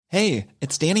Hey,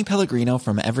 it's Danny Pellegrino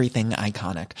from Everything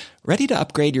Iconic. Ready to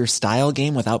upgrade your style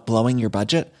game without blowing your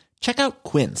budget? Check out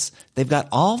Quince. They've got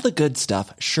all the good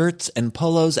stuff, shirts and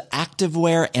polos,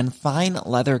 activewear, and fine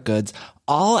leather goods,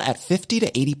 all at 50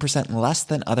 to 80% less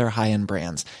than other high-end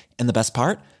brands. And the best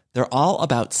part? They're all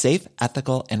about safe,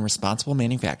 ethical, and responsible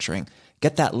manufacturing.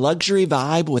 Get that luxury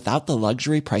vibe without the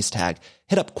luxury price tag.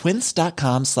 Hit up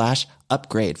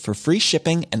quince.com/upgrade for free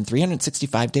shipping and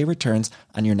 365-day returns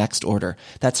on your next order.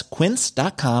 That's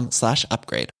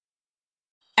quince.com/upgrade.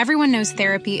 Everyone knows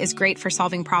therapy is great for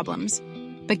solving problems,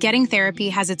 but getting therapy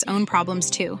has its own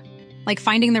problems too, like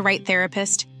finding the right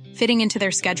therapist, fitting into their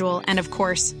schedule, and of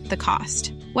course, the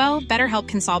cost. Well, BetterHelp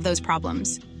can solve those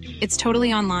problems. It's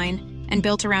totally online and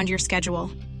built around your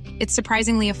schedule. It's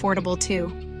surprisingly affordable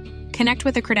too. Connect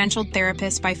with a credentialed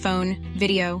therapist by phone,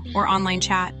 video, or online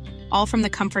chat, all from the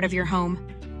comfort of your home.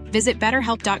 Visit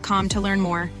BetterHelp.com to learn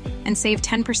more and save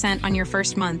 10% on your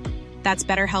first month. That's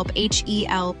BetterHelp,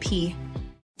 H-E-L-P.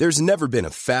 There's never been a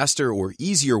faster or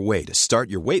easier way to start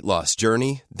your weight loss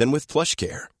journey than with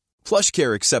PlushCare.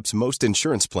 PlushCare accepts most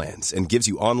insurance plans and gives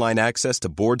you online access to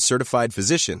board-certified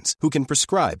physicians who can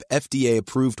prescribe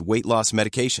FDA-approved weight loss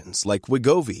medications like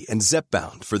Wegovy and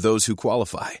Zepbound for those who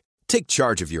qualify. Take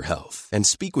charge of your health and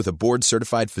speak with a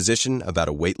board-certified physician about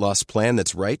a weight loss plan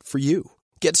that's right for you.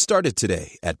 Get started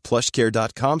today at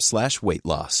plushcare.com/weight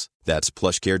loss. That's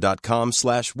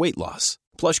plushcare.com/weight loss.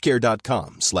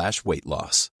 plushcare.com/weight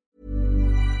loss.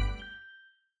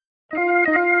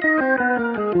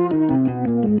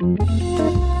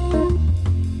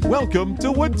 Welcome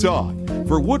to Wood Talk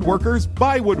for woodworkers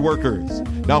by woodworkers.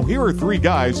 Now here are three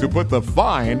guys who put the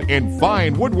fine in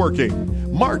fine woodworking.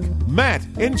 Mark, Matt,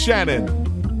 and Shannon.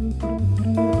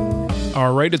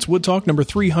 All right, it's Wood Talk number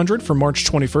 300 for March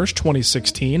 21st,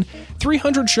 2016.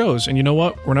 300 shows, and you know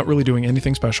what? We're not really doing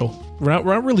anything special. We're not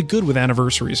really good with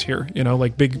anniversaries here,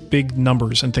 like big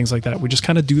numbers and things like that. We just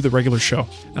kind of do the regular show.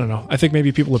 I don't know. I think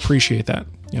maybe people appreciate that.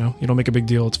 You don't make a big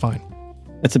deal, it's fine.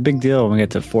 It's a big deal when we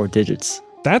get to 4 digits.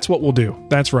 That's what we'll do.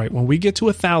 That's right. When we get to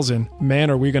 1,000, man,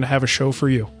 are we going to have a show for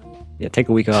you. Yeah, take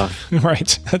a week off.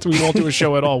 Right. We won't do a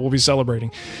show at all. We'll be celebrating.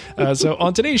 So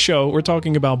on today's show, we're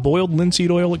talking about boiled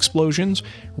linseed oil explosions,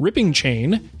 ripping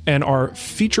chain, and our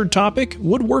featured topic,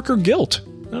 woodworker guilt.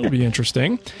 That'll be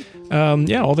interesting.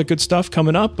 All the good stuff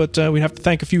coming up, but we have to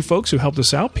thank a few folks who helped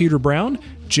us out. Peter Brown,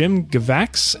 Jim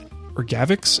Gavix,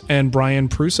 and Brian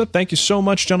Prusa. Thank you so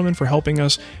much, gentlemen, for helping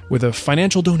us with a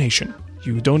financial donation.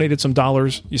 You donated some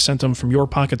dollars. You sent them from your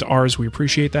pocket to ours. We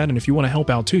appreciate that. And if you want to help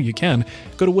out too, you can.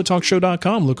 Go to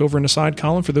woodtalkshow.com, look over in the side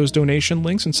column for those donation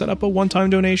links, and set up a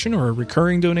one-time donation or a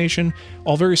recurring donation.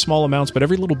 All very small amounts, but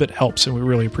every little bit helps, and we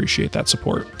really appreciate that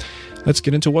support. Let's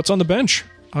get into what's on the bench.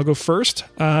 I'll go first.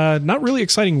 Not really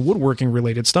exciting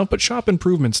woodworking-related stuff, but shop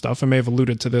improvement stuff. I may have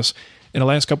alluded to this in the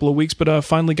last couple of weeks, but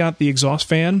finally got the exhaust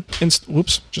fan.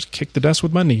 Whoops, just kicked the desk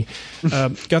with my knee.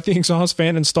 Got the exhaust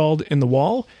fan installed in the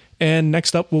wall. And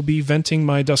next up will be venting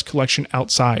my dust collection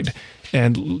outside.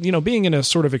 And, being in a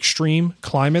sort of extreme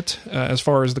climate, as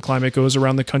far as the climate goes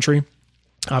around the country,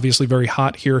 obviously very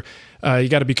hot here, you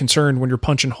got to be concerned when you're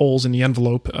punching holes in the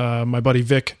envelope. My buddy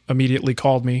Vic immediately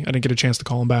called me. I didn't get a chance to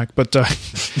call him back, but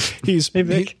he's... Hey,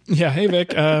 Vic. Hey,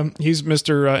 Vic. He's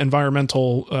Mr.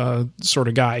 Environmental sort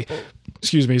of guy.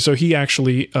 Excuse me. So he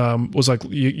actually was like,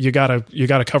 you gotta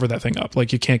cover that thing up.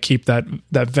 Like, you can't keep that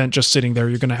vent just sitting there.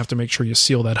 You're going to have to make sure you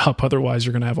seal that up. Otherwise,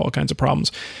 you're going to have all kinds of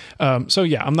problems. I'm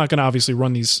not going to obviously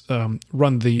run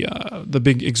the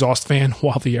big exhaust fan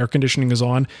while the air conditioning is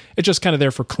on. It's just kind of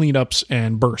there for cleanups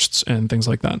and bursts and things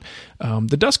like that.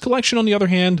 The dust collection, on the other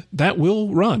hand, that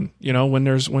will run, when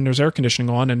there's air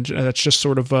conditioning on, and that's just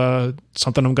sort of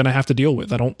something I'm going to have to deal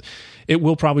with. It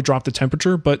will probably drop the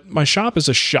temperature, but my shop is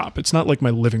a shop. It's not like my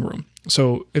living room.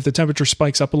 So if the temperature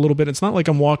spikes up a little bit, it's not like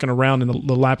I'm walking around in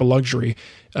the lap of luxury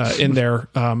in there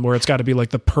where it's got to be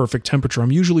like the perfect temperature.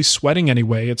 I'm usually sweating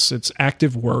anyway. It's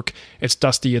active work. It's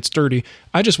dusty. It's dirty.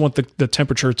 I just want the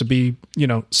temperature to be,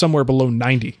 somewhere below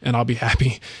 90 and I'll be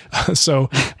happy.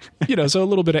 So a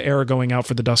little bit of air going out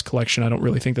for the dust collection. I don't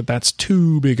really think that that's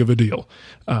too big of a deal.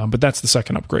 But that's the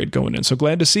second upgrade going in. So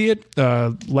glad to see it.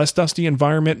 Less dusty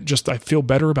environment. Just I feel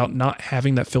better about not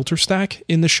having that filter stack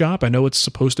in the shop. I know it's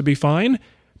supposed to be fine,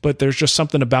 but there's just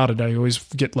something about it. I always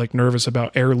get nervous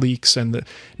about air leaks and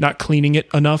not cleaning it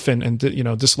enough and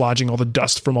dislodging all the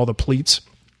dust from all the pleats.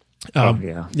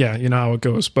 Yeah, you know how it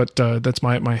goes, but that's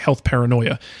my health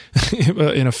paranoia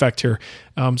in effect here.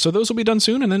 So those will be done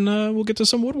soon, and then we'll get to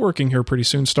some woodworking here pretty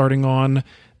soon, starting on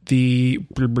the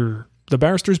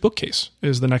Barrister's Bookcase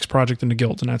is the next project in the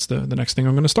guild, and that's the next thing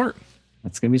I'm going to start.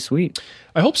 That's going to be sweet.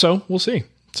 I hope so. We'll see.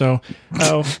 So,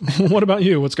 what about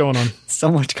you? What's going on?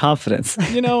 So much confidence.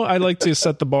 I like to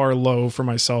set the bar low for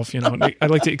myself. I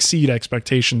like to exceed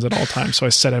expectations at all times. So I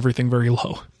set everything very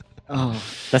low. Oh,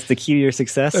 that's the key to your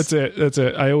success. That's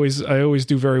it. I always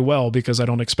do very well because I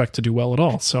don't expect to do well at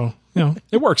all. So,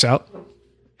 it works out.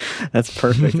 That's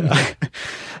perfect.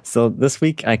 So this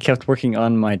week I kept working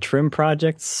on my trim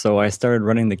projects. So I started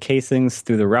running the casings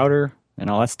through the router and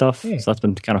all that stuff. So that's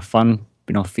been kind of fun,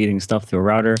 feeding stuff through a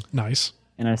router. Nice.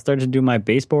 And I started to do my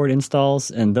baseboard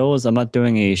installs, and those I'm not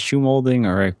doing a shoe molding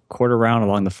or a quarter round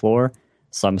along the floor.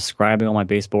 So I'm scribing all my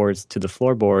baseboards to the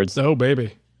floorboards. Oh,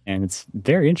 baby. And it's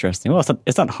very interesting. Well,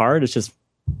 it's not hard. It's just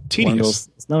tedious.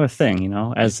 It's another thing,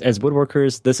 As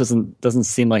woodworkers, this doesn't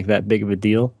seem like that big of a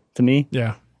deal to me.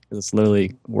 Yeah. It's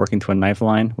literally working to a knife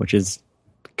line, which is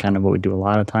kind of what we do a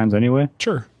lot of times anyway.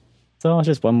 Sure. So it's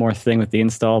just one more thing with the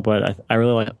install, but I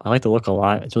really like the look a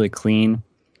lot. It's really clean,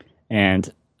 and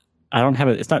I don't have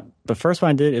it. It's not the first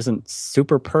one I did isn't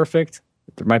super perfect.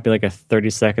 There might be like a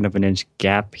 32nd of an inch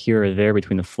gap here or there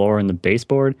between the floor and the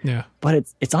baseboard. Yeah, but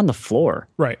it's on the floor.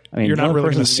 Right. I mean, you're not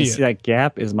really going to see that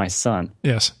gap is my son.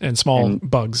 Yes, and small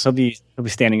bugs. He'll be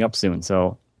standing up soon,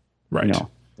 so right.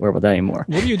 Worry about that anymore.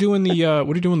 What are you doing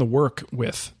the work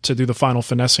with to do the final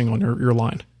finessing on your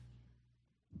line?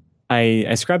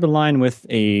 I scribe the line with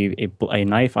a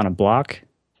knife on a block,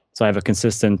 so I have a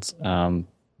consistent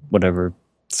whatever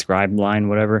scribe line,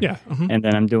 whatever. Yeah. Mm-hmm. And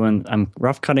then I'm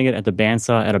rough cutting it at the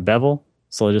bandsaw at a bevel,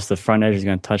 so just the front edge is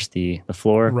going to touch the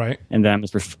floor. Right. And then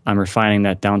I'm refining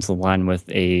that down to the line with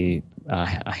a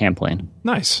hand plane.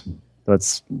 Nice. So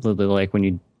it's literally like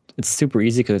it's super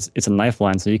easy because it's a knife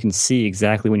line, so you can see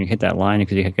exactly when you hit that line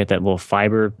because you get that little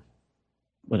fiber.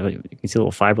 You can see a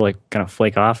little fiber like kind of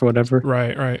flake off or whatever.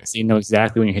 Right. So you know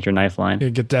exactly when you hit your knife line. You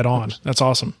get dead on. That's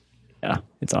awesome. Yeah,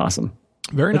 it's awesome.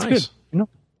 Very That's nice. Good,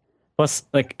 Plus,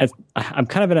 like I'm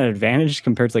kind of at an advantage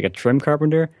compared to like a trim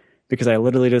carpenter because I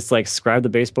literally just like scribe the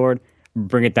baseboard,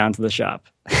 bring it down to the shop.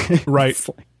 Right.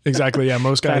 Exactly. Yeah.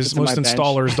 Most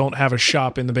installers bench. Don't have a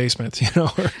shop in the basement,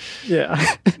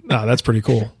 Yeah. No, that's pretty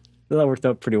cool. So that worked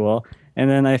out pretty well. And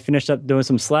then I finished up doing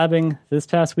some slabbing this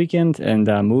past weekend and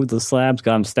moved the slabs,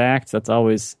 got them stacked. That's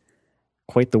always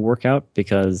quite the workout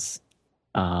because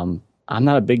I'm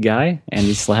not a big guy, and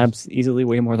these slabs easily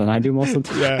weigh more than I do most of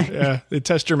the time. Yeah. They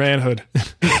test your manhood.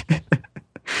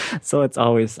 So it's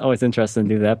always interesting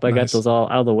to do that. But I got those all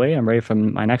out of the way. I'm ready for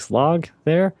my next log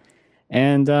there.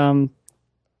 And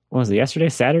what was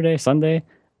it, Saturday, Sunday?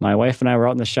 My wife and I were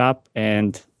out in the shop,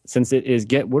 and since it is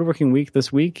Get Woodworking Week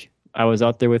this week, I was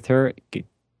out there with her,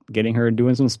 getting her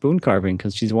doing some spoon carving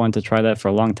because she's wanted to try that for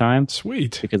a long time.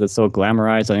 Sweet. Because it's so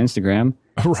glamorized on Instagram.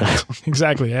 Right. So.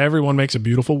 Exactly. Everyone makes a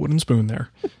beautiful wooden spoon there.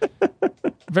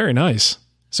 Very nice.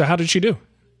 So how did she do?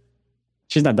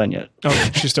 She's not done yet. Oh,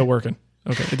 she's still working.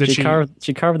 Okay.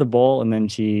 She carved the bowl, and then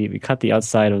we cut the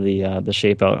outside of the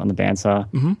shape out on the bandsaw.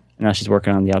 Mm-hmm. And now she's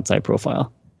working on the outside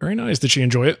profile. Very nice. Did she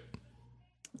enjoy it?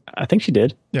 I think she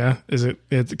did. Yeah. Is it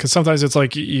because sometimes it's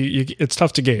like it's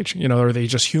tough to gauge, are they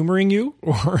just humoring you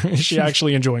or is she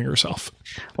actually enjoying herself?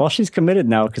 Well, she's committed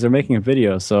now because they're making a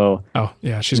video. So, oh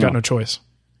yeah, she's got no choice.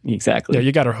 Exactly. Yeah.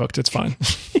 You got her hooked. It's fine.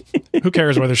 Who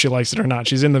cares whether she likes it or not?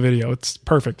 She's in the video. It's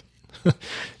perfect.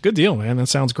 Good deal, man. That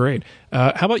sounds great.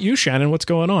 How about you, Shannon? What's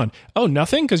going on? Oh,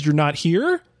 nothing. Cause you're not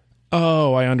here.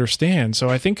 Oh, I understand. So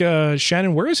I think,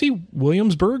 Shannon, where is he?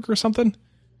 Williamsburg or something?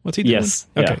 What's he doing? Yes.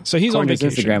 Okay. Yeah. So he's on vacation.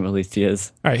 Instagram, at least he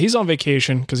is. All right. He's on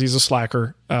vacation because he's a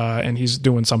slacker and he's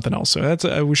doing something else. So that's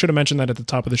we should have mentioned that at the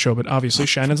top of the show, but obviously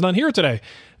Shannon's not here today.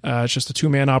 It's just a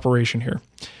 2-man operation here.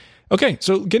 Okay.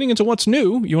 So getting into what's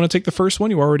new, you want to take the first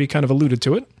one? You already kind of alluded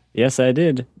to it. Yes, I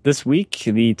did. This week,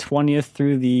 the 20th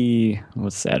through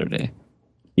what's Saturday?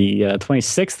 The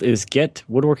 26th is Get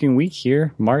Woodworking Week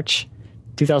here, March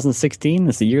 2016.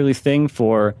 It's a yearly thing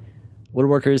for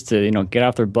woodworkers to get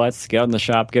off their butts, get out in the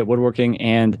shop, get woodworking,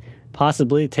 and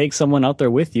possibly take someone out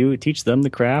there with you, teach them the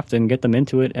craft, and get them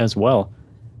into it as well.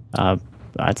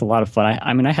 That's a lot of fun.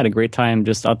 I had a great time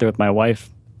just out there with my wife.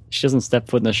 She doesn't step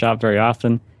foot in the shop very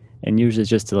often, and usually it's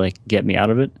just to get me out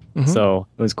of it. Mm-hmm. So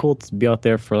it was cool to be out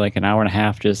there for an hour and a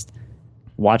half just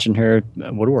watching her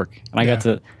woodwork. And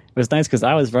it was nice because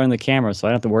I was running the camera, so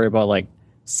I didn't have to worry about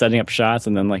setting up shots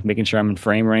and then making sure I'm in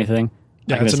frame or anything.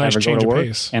 Yeah, it's a nice change of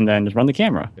pace. And then just run the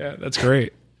camera. Yeah, that's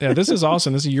great. Yeah, this is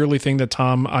awesome. This is a yearly thing that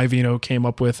Tom Ivino came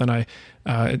up with. And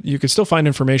you can still find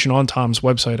information on Tom's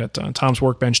website at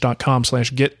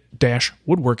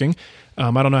tomsworkbench.com/get-woodworking.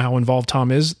 I don't know how involved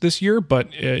Tom is this year, but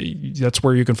that's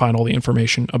where you can find all the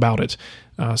information about it.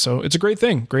 So it's a great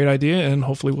thing, great idea, and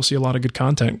hopefully we'll see a lot of good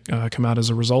content come out as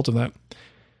a result of that.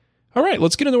 All right,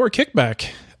 let's get into our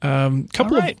kickback.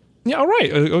 Yeah, all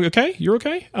right. Okay, you're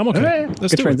okay? I'm okay. Okay.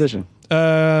 Let's do transition. it.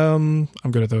 I'm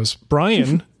good at those.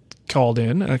 Brian called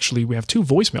in. Actually, we have 2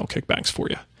 voicemail kickbacks for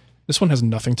you. This one has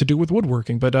nothing to do with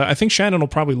woodworking, but I think Shannon will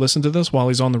probably listen to this while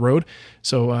he's on the road,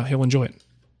 so he'll enjoy it.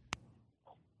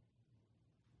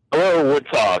 Hello, Wood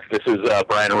Talk. This is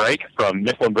Brian Reich from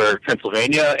Mifflinburg,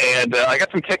 Pennsylvania, and I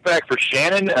got some kickback for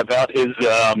Shannon about his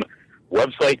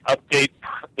website update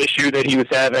issue that he was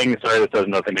having. Sorry, this has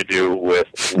nothing to do with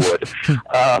wood.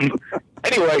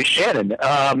 Anyway, Shannon,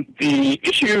 the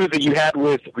issue that you had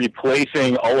with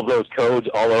replacing all of those codes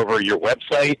all over your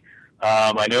website,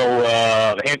 I know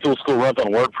the Hand Tool School runs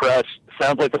on WordPress.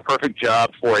 Sounds like the perfect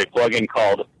job for a plugin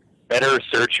called Better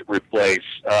Search Replace.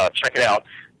 Check it out.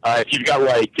 If you've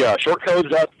got short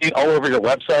codes up all over your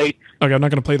website. Okay, I'm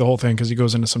not going to play the whole thing because he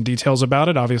goes into some details about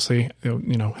it. Obviously,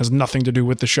 has nothing to do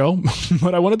with the show,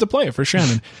 but I wanted to play it for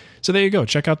Shannon. So there you go.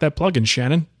 Check out that plugin,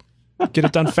 Shannon. Get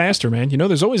it done faster, man.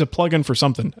 There's always a plugin for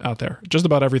something out there. Just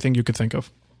about everything you could think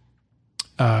of.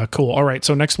 Cool. All right.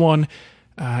 So next one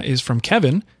is from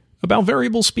Kevin about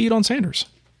variable speed on sanders.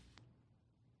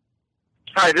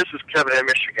 Hi, this is Kevin in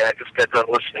Michigan. I just got done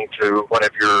listening to one of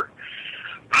your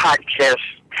podcast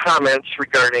comments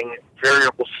regarding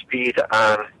variable speed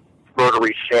on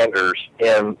rotary sanders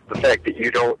and the fact that you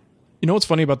don't. You know what's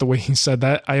funny about the way he said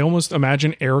that? I almost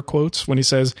imagine air quotes when he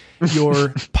says your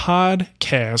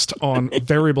podcast on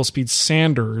variable speed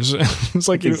sanders. It's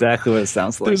like exactly what it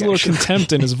sounds like. There's a little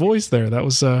contempt in his voice there. That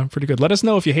was pretty good. Let us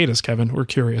know if you hate us, Kevin. We're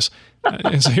curious.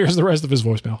 And so here's the rest of his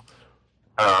voicemail.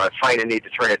 I find a need to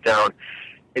turn it down.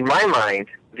 In my mind,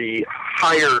 the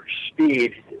higher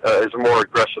speed is a more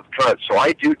aggressive cut, so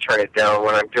I do turn it down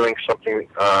when I'm doing something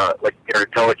like a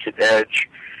delicate edge,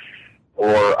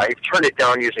 or I turn it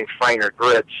down using finer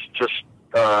grits just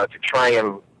to try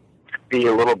and be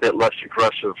a little bit less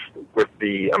aggressive with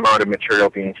the amount of material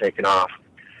being taken off.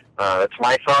 That's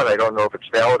my thought. I don't know if it's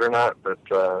valid or not, but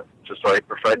just thought I'd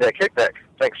provide that kickback.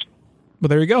 Thanks. Well,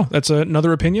 there you go. That's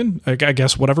another opinion. I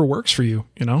guess whatever works for you.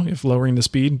 If lowering the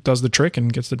speed does the trick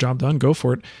and gets the job done, go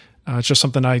for it. It's just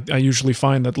something I usually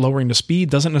find that lowering the speed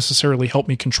doesn't necessarily help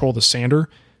me control the sander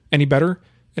any better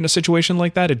in a situation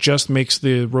like that. It just makes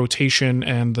the rotation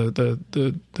and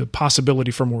the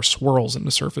possibility for more swirls in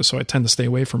the surface. So I tend to stay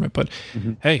away from it. But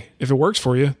hey, if it works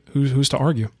for you, who's to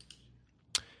argue?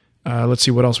 Let's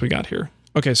see what else we got here.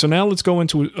 Okay, so now let's go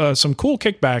into some cool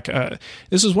kickback.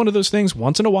 This is one of those things,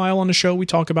 once in a while on the show, we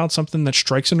talk about something that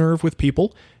strikes a nerve with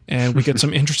people, and we get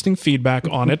some interesting feedback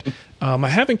on it. I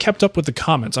haven't kept up with the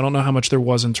comments. I don't know how much there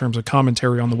was in terms of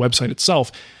commentary on the website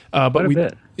itself. But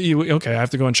okay, I have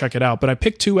to go and check it out. But I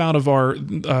picked 2 out of our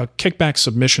kickback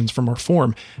submissions from our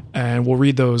forum, and we'll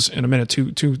read those in a minute.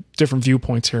 Two different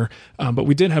viewpoints here. But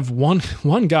we did have one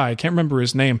guy, I can't remember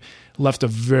his name, left a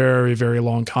very, very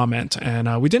long comment,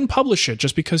 and we didn't publish it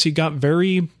just because he got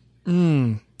very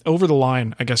over the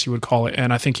line, I guess you would call it.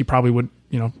 And I think he probably would,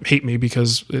 hate me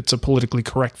because it's a politically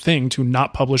correct thing to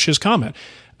not publish his comment.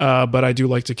 But I do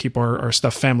like to keep our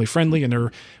stuff family friendly, and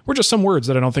there were just some words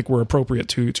that I don't think were appropriate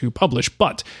to publish.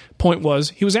 But point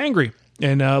was, he was angry,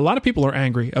 and a lot of people are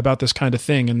angry about this kind of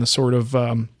thing and the sort of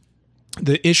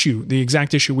the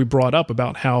exact issue we brought up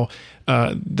about how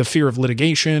the fear of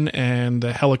litigation and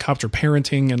the helicopter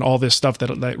parenting and all this stuff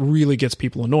that really gets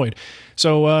people annoyed.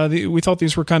 So we thought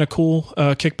these were kind of cool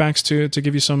kickbacks to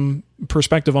give you some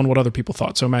perspective on what other people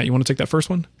thought. So Matt, you want to take that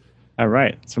first one? All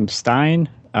right. It's from Stein.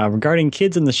 Regarding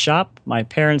kids in the shop, my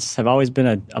parents have always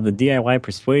been of the DIY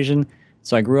persuasion,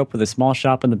 so I grew up with a small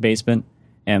shop in the basement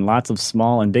and lots of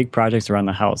small and big projects around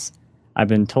the house. I've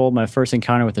been told my first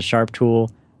encounter with a sharp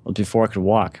tool was before I could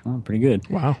walk. Oh, pretty good.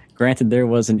 Wow. Granted, there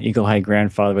was an eagle-eyed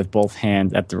grandfather with both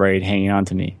hands at the right hanging on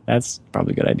to me. That's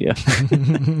probably a good idea.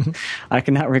 I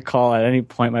cannot recall at any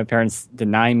point my parents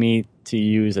denying me to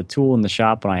use a tool in the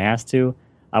shop when I asked to.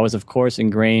 I was, of course,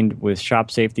 ingrained with shop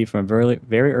safety from a very,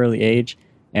 very early age,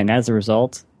 and as a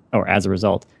result,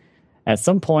 at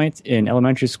some point in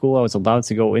elementary school, I was allowed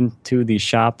to go into the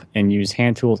shop and use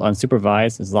hand tools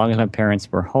unsupervised as long as my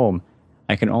parents were home.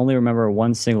 I can only remember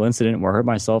one single incident where I hurt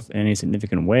myself in any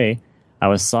significant way. I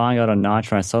was sawing out a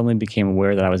notch when I suddenly became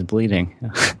aware that I was bleeding.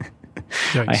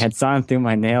 I had sawn through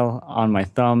my nail on my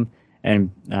thumb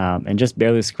and just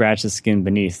barely scratched the skin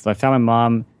beneath. So I found my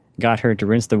mom, got her to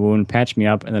rinse the wound, patch me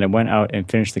up, and then I went out and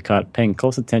finished the cut, paying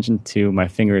close attention to my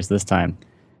fingers this time.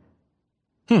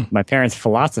 My parents'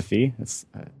 philosophy. It's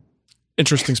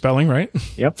interesting spelling, right?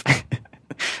 Yep.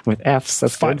 With F's.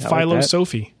 That's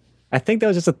Philosophy. I think that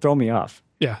was just to throw me off.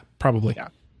 Yeah, probably. Yeah.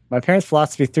 My parents'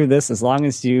 philosophy through this, as long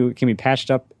as you can be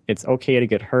patched up, it's okay to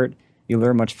get hurt. You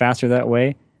learn much faster that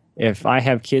way. If I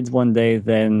have kids one day,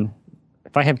 then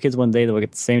if I have kids one day that will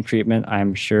get the same treatment,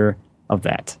 I'm sure of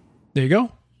that. There you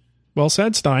go. Well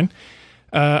said, Stein.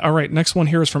 All right, next one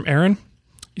here is from Aaron.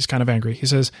 He's kind of angry. He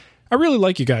says, I really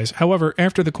like you guys. However,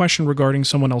 after the question regarding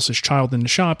someone else's child in the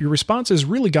shop, your responses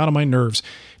really got on my nerves.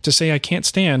 To say I can't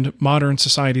stand modern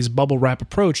society's bubble wrap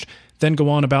approach, then go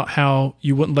on about how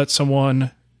you wouldn't let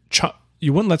someone's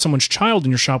child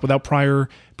in your shop without prior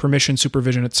permission,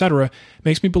 supervision, etc.,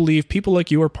 makes me believe people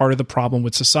like you are part of the problem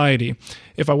with society.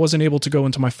 If I wasn't able to go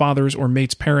into my father's or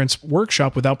mate's parents'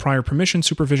 workshop without prior permission,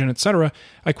 supervision, etc.,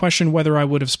 I question whether I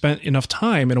would have spent enough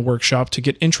time in a workshop to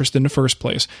get interested in the first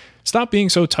place. Stop being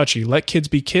so touchy. Let kids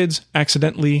be kids.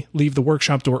 Accidentally leave the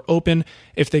workshop door open.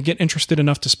 If they get interested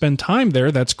enough to spend time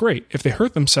there, that's great. If they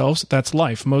hurt themselves, that's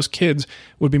life. Most kids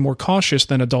would be more cautious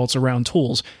than adults around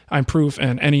tools. I'm proof,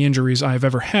 and any injuries I've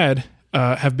ever had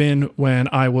have been when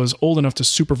I was old enough to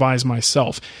supervise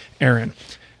myself. Aaron.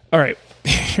 All right.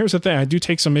 Here's the thing. I do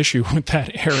take some issue with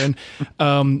that, Aaron.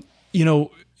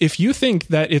 If you think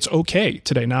that it's okay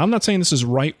today, now I'm not saying this is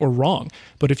right or wrong,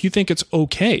 but if you think it's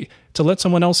okay to let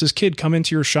someone else's kid come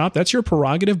into your shop, that's your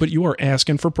prerogative, but you are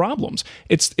asking for problems.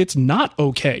 It's not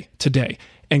okay today.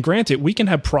 And granted, we can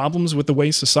have problems with the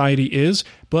way society is,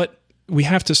 but we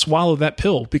have to swallow that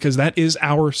pill because that is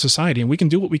our society and we can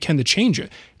do what we can to change it.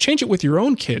 Change it with your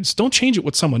own kids. Don't change it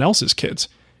with someone else's kids,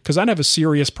 because I'd have a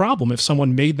serious problem if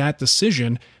someone made that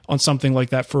decision on something like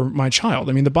that for my child.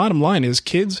 I mean, the bottom line is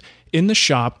kids in the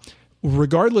shop,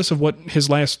 regardless of what his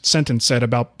last sentence said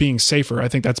about being safer, I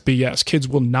think that's BS. Kids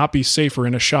will not be safer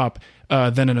in a shop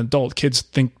than an adult. Kids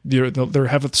think they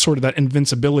have sort of that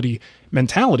invincibility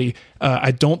mentality.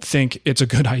 I don't think it's a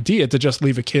good idea to just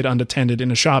leave a kid unattended in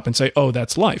a shop and say, oh,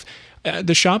 that's life.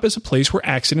 The shop is a place where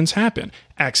accidents happen.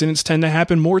 Accidents tend to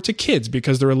happen more to kids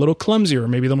because they're a little clumsier.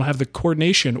 Maybe they don't have the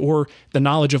coordination or the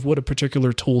knowledge of what a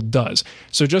particular tool does.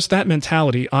 So just that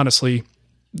mentality, honestly,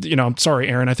 I'm sorry,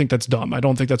 Aaron, I think that's dumb. I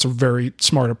don't think that's a very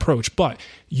smart approach, but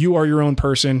you are your own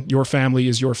person. Your family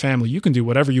is your family. You can do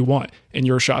whatever you want in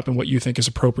your shop and what you think is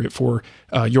appropriate for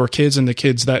your kids and the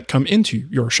kids that come into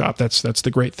your shop. That's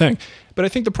the great thing. But I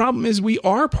think the problem is we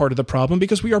are part of the problem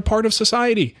because we are part of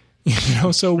society.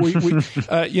 So we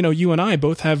you and I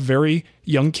both have very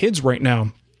young kids right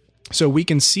now. So we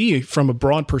can see from a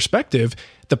broad perspective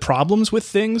the problems with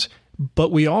things,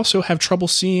 but we also have trouble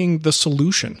seeing the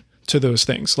solution to those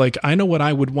things. Like, I know what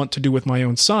I would want to do with my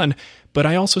own son, but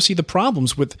I also see the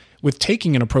problems with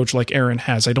taking an approach like Aaron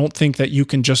has. I don't think that you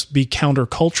can just be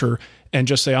counterculture and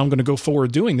just say, I'm going to go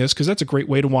forward doing this, because that's a great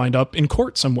way to wind up in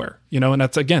court somewhere, and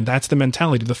that's the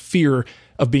mentality, the fear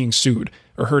of being sued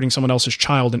or hurting someone else's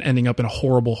child and ending up in a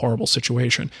horrible, horrible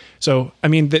situation. So, I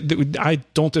mean, I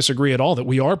don't disagree at all that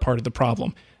we are part of the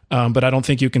problem. But I don't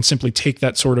think you can simply take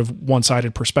that sort of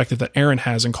one-sided perspective that Aaron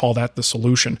has and call that the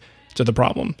solution to the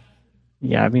problem.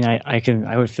 Yeah, I mean,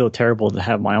 I would feel terrible to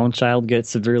have my own child get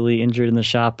severely injured in the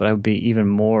shop, but it would be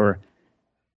even worse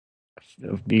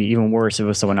if it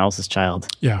was someone else's child.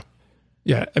 Yeah.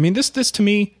 Yeah. I mean, this to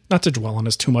me, not to dwell on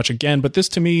this too much again, but this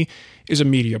to me is a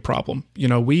media problem.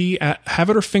 We have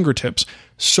at our fingertips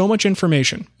so much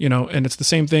information, and it's the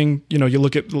same thing, you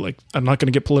look at, like, I'm not going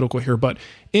to get political here, but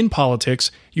in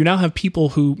politics, you now have people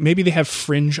who maybe they have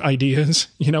fringe ideas,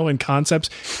 and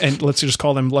concepts, and let's just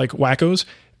call them like wackos.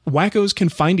 Wackos can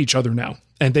find each other now,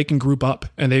 and they can group up,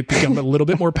 and they become a little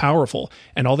bit more powerful.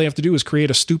 And all they have to do is create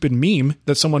a stupid meme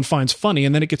that someone finds funny,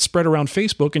 and then it gets spread around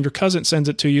Facebook, and your cousin sends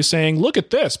it to you saying, look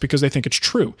at this, because they think it's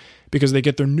true, because they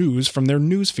get their news from their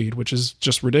news feed, which is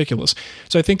just ridiculous.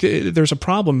 So I think there's a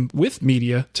problem with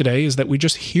media today is that we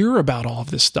just hear about all of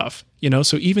this stuff,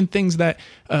 so even things that,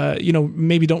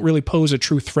 maybe don't really pose a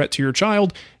true threat to your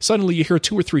child, suddenly you hear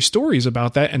 2 or 3 stories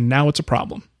about that, and now it's a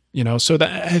problem. So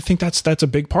that I think that's a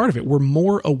big part of it. We're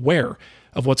more aware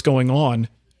of what's going on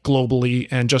globally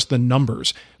and just the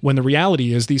numbers, when the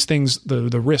reality is these things,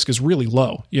 the risk is really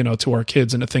low, to our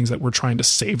kids and the things that we're trying to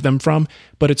save them from.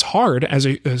 But it's hard as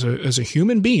a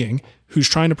human being who's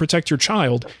trying to protect your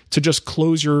child to just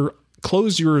close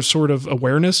your sort of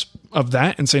awareness of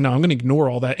that and say, no, I'm going to ignore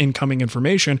all that incoming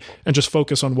information and just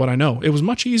focus on what I know. It was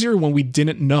much easier when we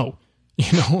didn't know.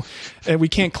 And we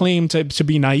can't claim to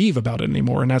be naive about it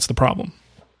anymore, and that's the problem.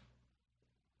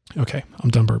 Okay, I'm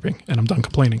done burping, and I'm done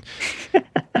complaining.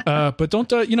 But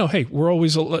don't, hey, we're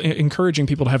always encouraging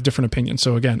people to have different opinions.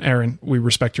 So again, Aaron, we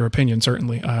respect your opinion,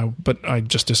 certainly, but I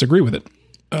just disagree with it.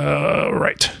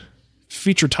 Right.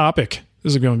 Feature topic.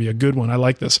 This is going to be a good one. I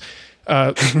like this.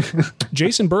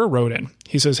 Jason Burr wrote in.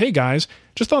 He says, hey, guys,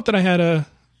 just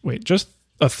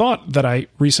a thought that I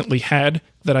recently had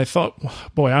that I thought,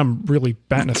 boy, I'm really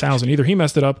batting 1,000. Either he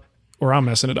messed it up or I'm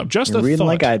messing it up. Just a thought.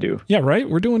 Like I do. Yeah, right?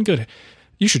 We're doing good.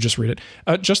 You should just read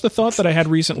it. Just the thought that I had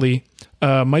recently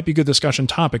might be a good discussion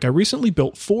topic. I recently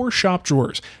built 4 shop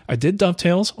drawers. I did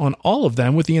dovetails on all of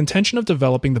them with the intention of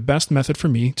developing the best method for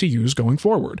me to use going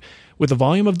forward. With the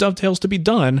volume of dovetails to be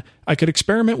done, I could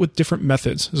experiment with different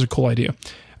methods. This is a cool idea.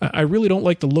 I really don't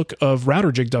like the look of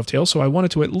router jig dovetails, so I wanted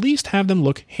to at least have them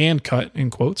look hand cut, in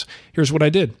quotes. Here's what I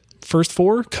did. First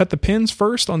 4, cut the pins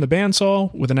first on the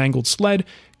bandsaw with an angled sled,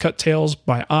 cut tails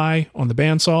by eye on the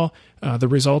bandsaw. The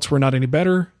results were not any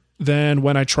better than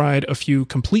when I tried a few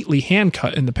completely hand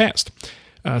cut in the past.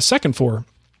 Second 4,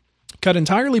 cut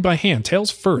entirely by hand, tails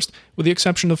first, with the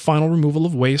exception of final removal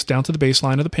of waste down to the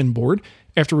baseline of the pin board.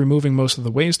 After removing most of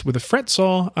the waste with a fret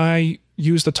saw, I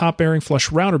used a top bearing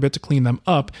flush router bit to clean them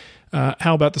up.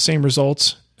 About the same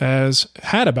results as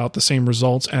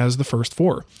the first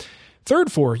 4.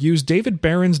 Third 4, use David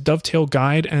Barron's dovetail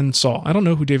guide and saw. I don't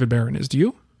know who David Barron is. Do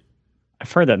you?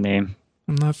 I've heard that name.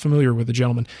 I'm not familiar with the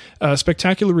gentleman.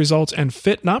 Spectacular results and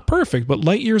fit, not perfect, but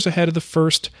light years ahead of the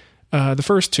first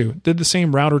 2. Did the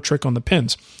same router trick on the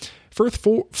pins. Fourth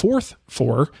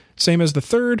 4, same as the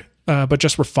third, but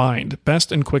just refined.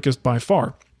 Best and quickest by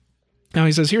far. Now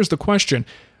he says, here's the question.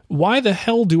 Why the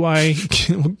hell do I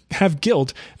have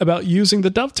guilt about using the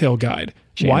dovetail guide?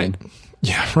 Shannon. Why?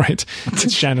 Yeah, right.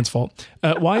 It's Shannon's fault.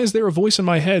 Why is there a voice in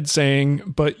my head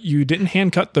saying, but you didn't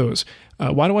hand cut those?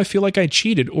 Why do I feel like I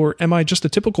cheated? Or am I just a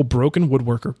typical broken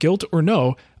woodworker? Guilt or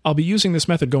no, I'll be using this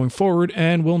method going forward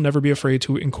and will never be afraid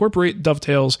to incorporate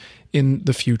dovetails in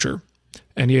the future.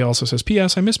 And he also says,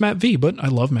 P.S. I miss Matt V, but I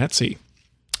love Matt C.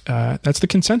 That's the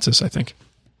consensus, I think.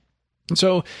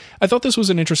 So I thought this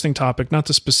was an interesting topic, not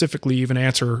to specifically even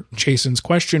answer Jason's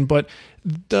question, but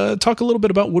talk a little bit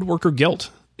about woodworker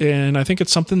guilt. And I think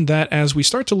it's something that as we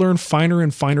start to learn finer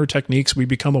and finer techniques, we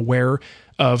become aware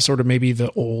of sort of maybe the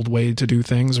old way to do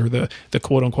things or the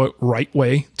quote unquote right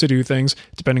way to do things,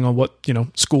 depending on what,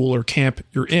 school or camp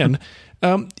you're in.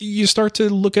 You start to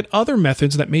look at other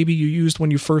methods that maybe you used when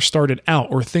you first started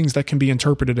out or things that can be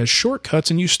interpreted as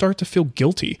shortcuts, and you start to feel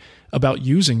guilty about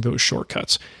using those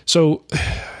shortcuts. So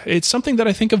it's something that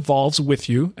I think evolves with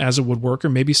you as a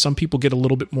woodworker. Maybe some people get a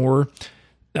little bit more,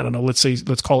 I don't know,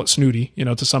 let's call it snooty,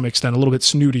 to some extent, a little bit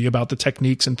snooty about the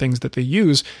techniques and things that they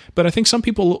use. But I think some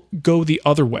people go the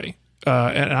other way.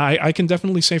 And I can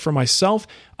definitely say for myself,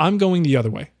 I'm going the other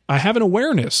way. I have an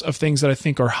awareness of things that I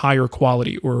think are higher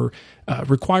quality or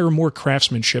require more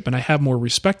craftsmanship, and I have more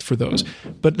respect for those.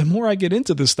 But the more I get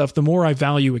into this stuff, the more I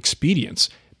value expedience.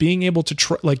 Being able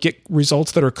to get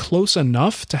results that are close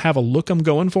enough to have a look I'm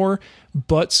going for,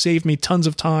 but save me tons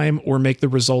of time or make the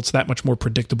results that much more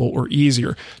predictable or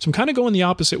easier. So I'm kind of going the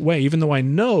opposite way. Even though I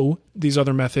know these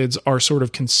other methods are sort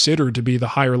of considered to be the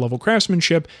higher level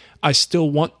craftsmanship, I still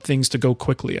want things to go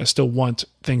quickly. I still want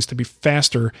things to be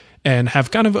faster and have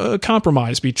kind of a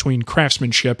compromise between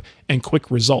craftsmanship and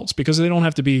quick results, because they don't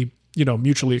have to be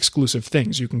mutually exclusive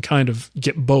things. You can kind of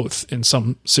get both in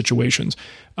some situations.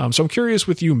 So I'm curious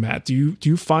with you, Matt, do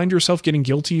you find yourself getting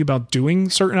guilty about doing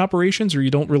certain operations, or you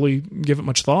don't really give it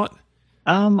much thought?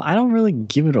 I don't really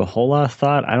give it a whole lot of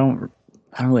thought. I don't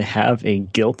really have a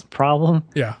guilt problem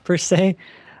per se.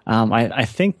 I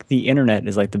think the internet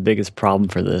is like the biggest problem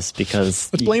for this, because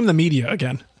let's blame the media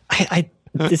again.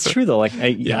 It's true though. Like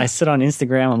I sit on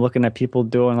Instagram, I'm looking at people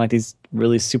doing like these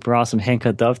really super awesome hand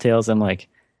cut dovetails. I'm like,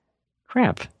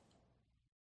 crap.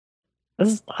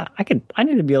 I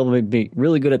need to be able to be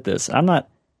really good at this. I'm not,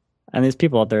 and there's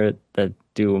people out there that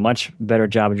do a much better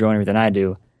job of joinery than I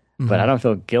do, but I don't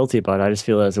feel guilty about it. I just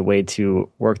feel it as a way to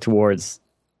work towards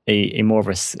a more of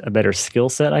a better skill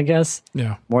set, I guess.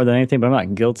 Yeah. More than anything, but I'm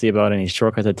not guilty about any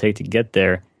shortcuts I take to get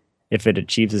there if it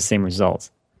achieves the same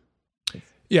results.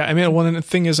 Yeah, I mean, one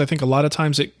thing is, I think a lot of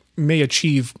times it may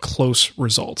achieve close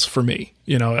results for me.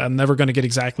 I'm never going to get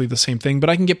exactly the same thing, but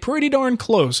I can get pretty darn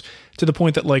close to the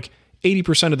point that like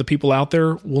 80% of the people out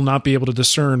there will not be able to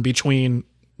discern between,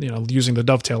 using the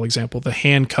dovetail example, the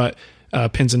hand cut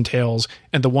pins and tails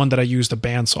and the one that I used a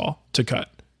bandsaw to cut.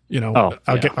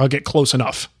 I'll get close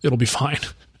enough. It'll be fine.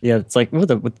 Yeah, it's like with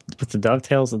the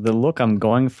dovetails, the look I'm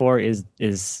going for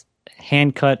is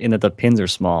hand cut in that the pins are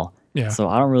small. Yeah. So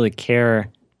I don't really care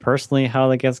personally how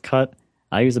that gets cut.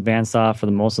 I use a bandsaw for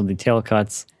the most of the tail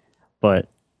cuts, but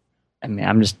I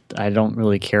mean, I don't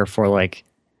really care for like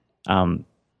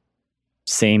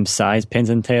same size pins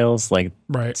and tails, like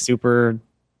super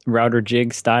router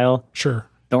jig style. Sure.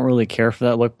 Don't really care for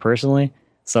that look personally.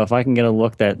 So if I can get a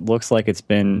look that looks like it's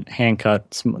been hand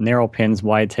cut, narrow pins,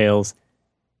 wide tails,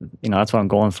 that's what I'm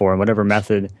going for. And whatever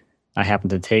method I happen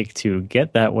to take to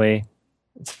get that way,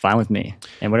 it's fine with me.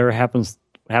 And whatever happens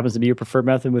to be your preferred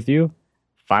method with you,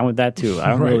 fine with that too. I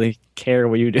don't Right. really care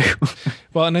what you do.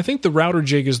 Well, and I think the router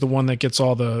jig is the one that gets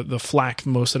all the flack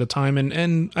most of the time.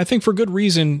 And I think for good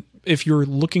reason, if you're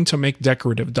looking to make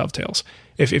decorative dovetails.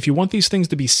 If you want these things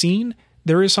to be seen,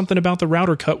 there is something about the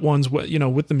router cut ones, you know,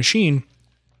 with the machine.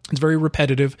 It's very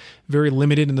repetitive, very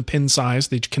limited in the pin size.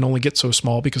 They can only get so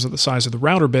small because of the size of the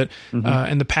router bit.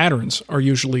 And the patterns are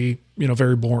usually, you know,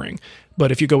 very boring.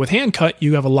 But if you go with hand cut,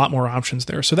 you have a lot more options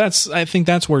there. So I think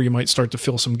that's where you might start to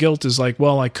feel some guilt, is like,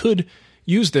 well, I could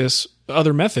use this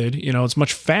other method, you know, it's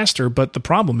much faster, but the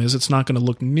problem is it's not going to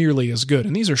look nearly as good.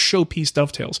 And these are showpiece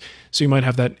dovetails. So you might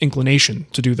have that inclination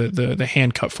to do the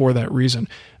hand cut for that reason.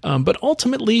 But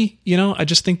ultimately, you know, I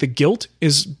just think the guilt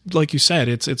is, like you said,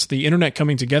 it's the internet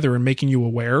coming together and making you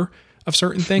aware of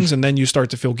certain things, and then you start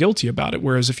to feel guilty about it.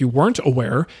 Whereas if you weren't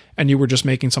aware and you were just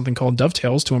making something called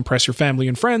dovetails to impress your family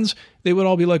and friends, they would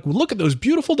all be like, well, look at those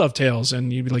beautiful dovetails.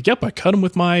 And you'd be like, yep, I cut them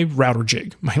with my router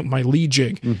jig, my lead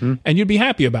jig. And you'd be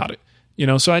happy about it. You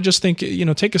know, so I just think, you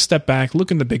know, take a step back,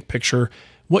 look in the big picture.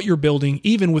 What you're building,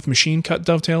 even with machine cut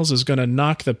dovetails, is going to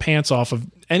knock the pants off of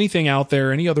anything out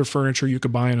there, any other furniture you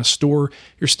could buy in a store.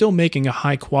 You're still making a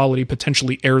high quality,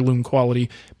 potentially heirloom quality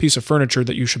piece of furniture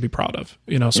that you should be proud of.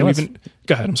 You know, so even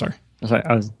go ahead. I'm sorry.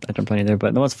 I jumped on you there, but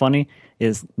you know what's funny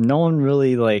is no one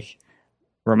really like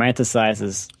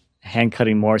romanticizes hand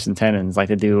cutting Morse and tenons like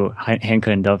they do hand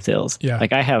cutting dovetails. Yeah.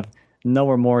 Like I have no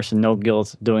remorse and no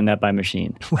guilt doing that by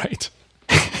machine. Right.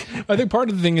 I think part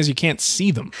of the thing is you can't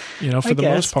see them, you know, for the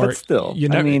most part. But still, you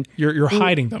know, I mean, you're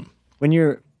hiding them. When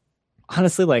you're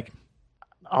honestly like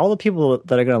all the people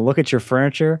that are going to look at your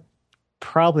furniture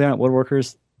probably aren't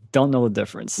woodworkers, don't know the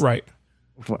difference. Right.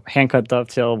 Hand cut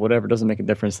dovetail, whatever, doesn't make a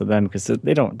difference to them because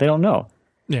they don't know.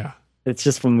 Yeah. It's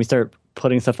just when we start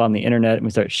putting stuff on the internet and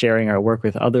we start sharing our work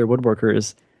with other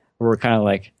woodworkers, we're kind of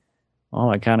like, oh,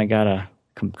 I kind of got to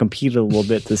compete a little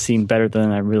bit to seem better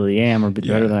than I really am, or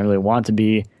better than I really want to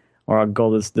be, or I'll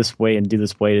go this way and do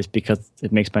this way just because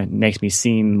it makes me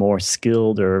seem more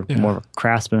skilled or more of a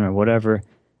craftsman or whatever.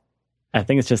 I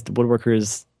think it's just the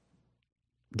woodworkers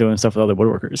doing stuff with other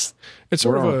woodworkers. It's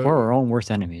sort we're our own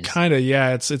worst enemies. Kind of,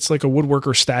 yeah. It's like a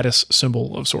woodworker status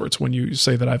symbol of sorts. When you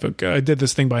say that I did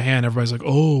this thing by hand, everybody's like,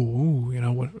 oh, you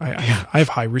know what? I have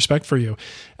high respect for you.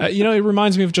 You know, it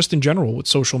reminds me of just in general with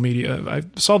social media. I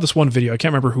saw this one video. I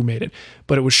can't remember who made it,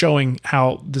 but it was showing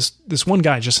how this one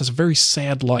guy just has a very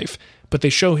sad life. But they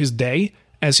show his day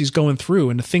as he's going through,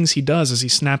 and the things he does is he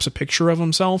snaps a picture of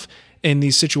himself in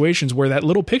these situations where that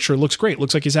little picture looks great,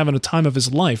 looks like he's having a time of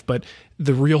his life, but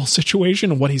the real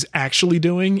situation and what he's actually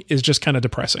doing is just kind of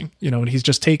depressing, you know, and he's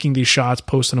just taking these shots,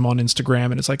 posting them on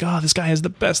Instagram, and it's like, oh, this guy has the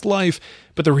best life,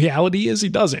 but the reality is he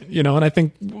doesn't, you know. And I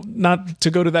think, not to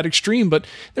go to that extreme, but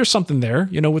there's something there,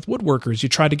 you know, with woodworkers. You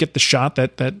try to get the shot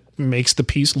that makes the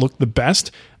piece look the best,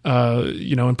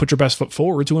 you know, and put your best foot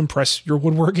forward to impress your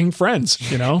woodworking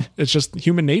friends, you know. It's just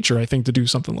human nature, I think, to do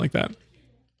something like that.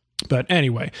 But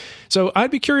anyway, so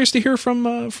I'd be curious to hear from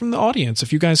the audience.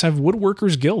 If you guys have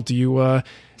woodworker's guilt, do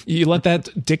you let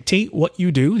that dictate what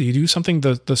you do? Do you do something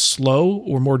the slow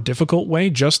or more difficult way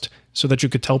just so that you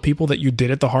could tell people that you did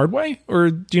it the hard way?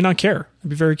 Or do you not care? I'd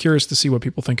be very curious to see what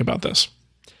people think about this.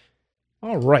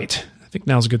 All right. I think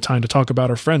now's a good time to talk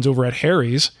about our friends over at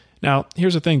Harry's. Now,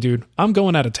 here's the thing, dude. I'm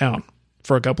going out of town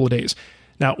for a couple of days.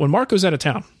 Now, when Mark goes out of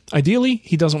town, ideally,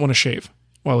 he doesn't want to shave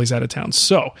while he's out of town.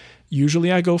 So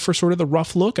usually I go for sort of the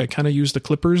rough look. I kind of use the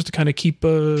clippers to kind of keep a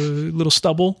little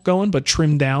stubble going, but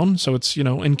trim down so it's, you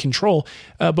know, in control.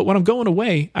 But when I'm going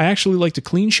away, I actually like to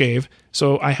clean shave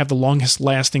so I have the longest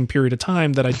lasting period of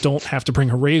time that I don't have to bring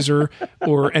a razor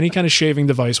or any kind of shaving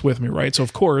device with me, right? So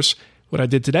of course, what I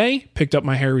did today, picked up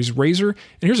my Harry's razor. And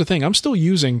here's the thing, I'm still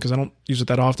using, because I don't use it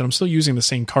that often, I'm still using the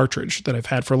same cartridge that I've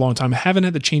had for a long time. I haven't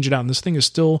had to change it out, and this thing is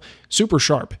still super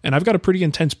sharp. And I've got a pretty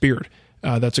intense beard.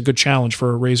 That's a good challenge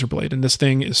for a razor blade, and this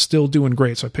thing is still doing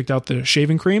great. So I picked out the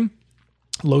shaving cream,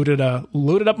 loaded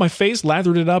up my face,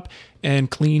 lathered it up,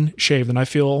 and clean shaved. And I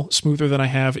feel smoother than I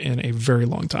have in a very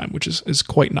long time, which is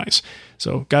quite nice.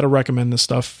 So got to recommend this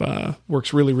stuff.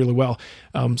 Works really, really well.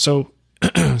 So,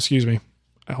 excuse me.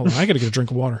 Hold on, I got to get a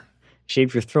drink of water.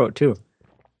 Shaved your throat too.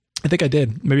 I think I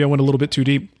did. Maybe I went a little bit too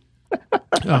deep.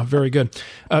 Very good.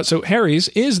 So Harry's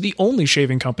is the only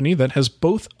shaving company that has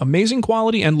both amazing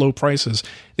quality and low prices.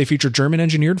 They feature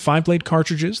German-engineered 5-blade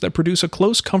cartridges that produce a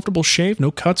close, comfortable shave,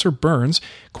 no cuts or burns.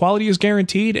 Quality is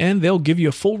guaranteed, and they'll give you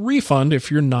a full refund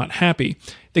if you're not happy.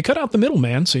 They cut out the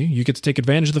middleman, so you get to take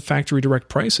advantage of the factory direct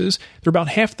prices. They're about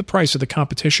half the price of the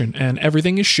competition, and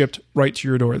everything is shipped right to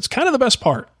your door. It's kind of the best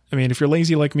part. I mean, if you're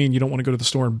lazy like me and you don't want to go to the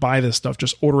store and buy this stuff,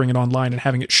 just ordering it online and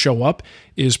having it show up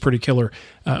is pretty killer.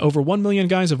 Over 1 million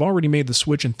guys have already made the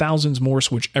switch, and thousands more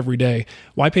switch every day.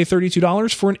 Why pay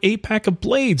 $32 for an 8-pack of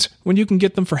blades when you can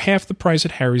get them for half the price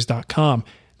at Harry's.com?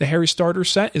 The Harry Starter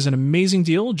Set is an amazing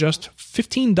deal. Just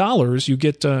 $15, you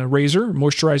get a razor,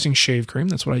 moisturizing shave cream,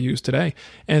 that's what I use today,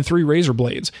 and 3 razor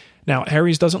blades. Now,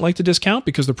 Harry's doesn't like to discount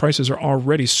because the prices are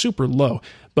already super low,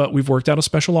 but we've worked out a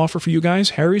special offer for you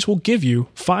guys. Harry's will give you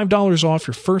 $5 off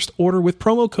your first order with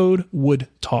promo code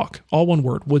WOODTALK. All one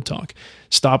word, WOODTALK.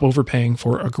 Stop overpaying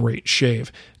for a great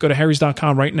shave. Go to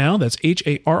harrys.com right now, that's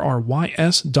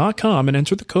HARRYS.com, and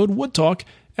enter the code WOODTALK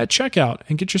at checkout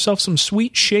and get yourself some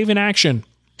sweet shaving action.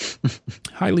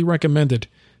 Highly recommended.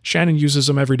 Shannon uses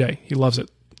them every day. He loves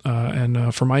it.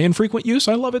 And for my infrequent use,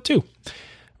 I love it too.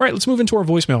 All right, let's move into our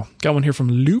voicemail. Got one here from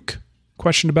Luke.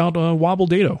 Question about Wobble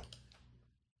Dado.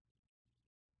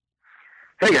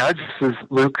 Hey guys, this is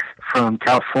Luke from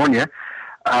California.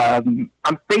 I'm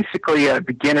basically a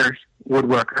beginner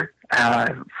woodworker.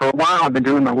 For a while, I've been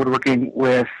doing my woodworking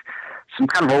with some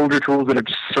kind of older tools that I've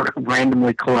just sort of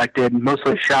randomly collected,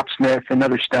 mostly Shopsmith and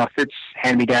other stuff. It's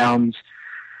hand-me-downs,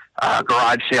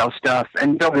 garage sale stuff.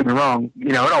 And don't get me wrong,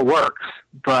 it all works,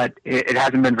 but it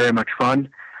hasn't been very much fun.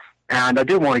 And I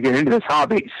do want to get into this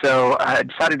hobby, so I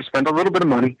decided to spend a little bit of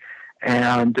money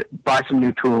and buy some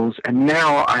new tools. And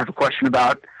now I have a question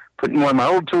about putting one of my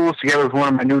old tools together with one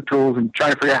of my new tools and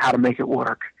trying to figure out how to make it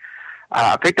work.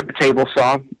 I picked up a table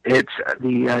saw. It's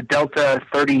the Delta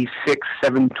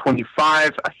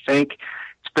 36725, I think.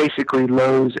 It's basically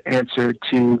Lowe's answer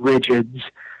to Rigid's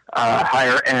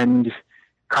higher-end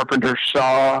carpenter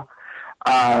saw.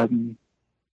 And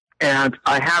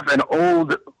I have an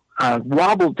old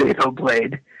wobble dado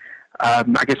blade. I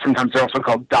guess sometimes they're also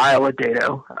called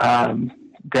dial-a-dado,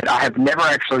 that I have never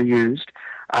actually used.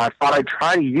 I thought I'd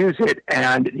try to use it,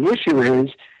 and the issue is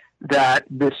that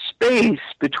the space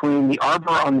between the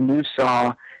arbor on the new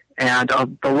saw and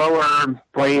the lower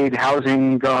blade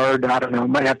housing guard, I don't know, it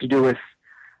might have to do with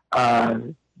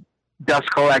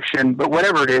dust collection, but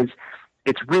whatever it is,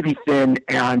 it's really thin,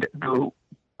 and the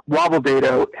wobble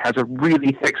dado has a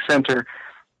really thick center,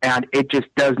 and it just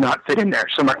does not fit in there.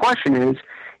 So my question is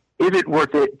it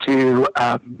worth it to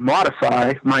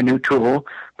modify my new tool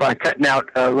by cutting out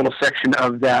a little section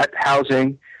of that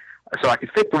housing so I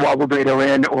could fit the wobble dado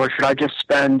in, or should I just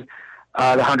spend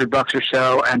the $100 or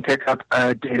so and pick up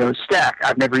a dado stack?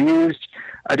 I've never used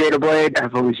a dado blade.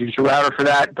 I've always used a router for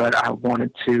that, but I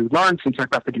wanted to learn since I've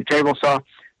got the new table saw.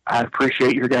 I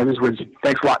appreciate your guys' wisdom.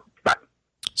 Thanks a lot. Bye.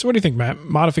 So what do you think, Matt?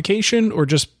 Modification or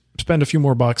just spend a few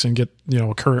more bucks and get,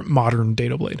 a current modern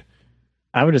dado blade?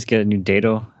 I would just get a new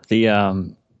dado.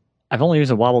 I've only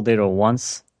used a wobble dado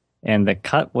once, and the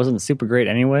cut wasn't super great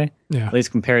anyway. Yeah. At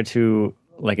least compared to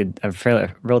like a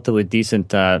fairly relatively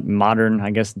decent modern,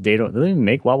 I guess, dado. Do they even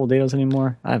make wobble dados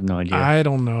anymore? I have no idea. I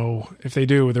don't know if they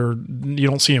do. You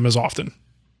don't see them as often.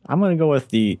 I'm gonna go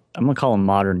with I'm gonna call them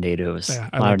modern dados. Yeah,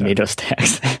 modern dado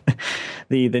stacks.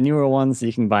 The newer ones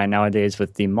you can buy nowadays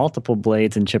with the multiple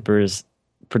blades and chippers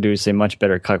produce a much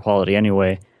better cut quality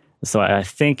anyway. So I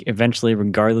think eventually,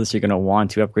 regardless, you're gonna want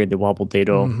to upgrade the wobble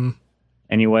dado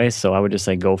anyway. So I would just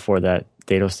say go for that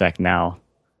dado stack now.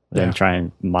 Then try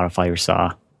and modify your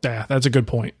saw. Yeah, that's a good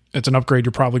point. It's an upgrade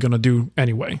you're probably going to do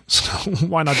anyway. So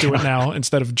why not do it now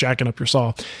instead of jacking up your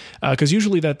saw? Because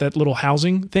usually that little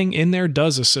housing thing in there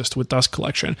does assist with dust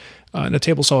collection. And a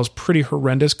table saw is pretty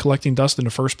horrendous collecting dust in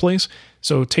the first place.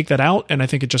 So take that out, and I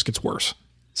think it just gets worse.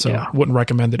 So I wouldn't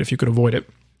recommend it if you could avoid it.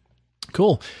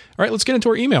 Cool. All right, let's get into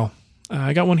our email.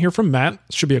 I got one here from Matt.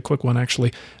 This should be a quick one,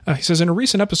 actually. He says, in a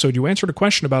recent episode, you answered a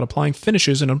question about applying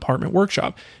finishes in an apartment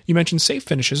workshop. You mentioned safe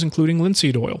finishes, including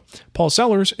linseed oil. Paul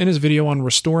Sellers, in his video on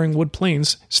restoring wood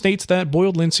planes, states that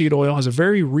boiled linseed oil has a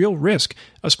very real risk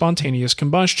of spontaneous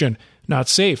combustion. Not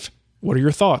safe. What are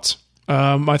your thoughts?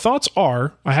 My thoughts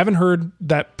are, I haven't heard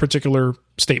that particular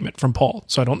statement from Paul,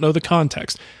 so I don't know the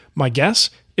context. My guess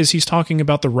is he's talking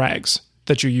about the rags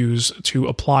that you use to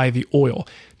apply the oil.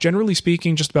 Generally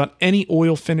speaking, just about any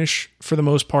oil finish, for the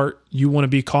most part, you want to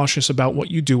be cautious about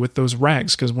what you do with those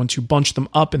rags, because once you bunch them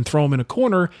up and throw them in a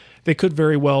corner, they could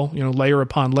very well, layer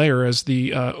upon layer as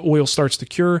the oil starts to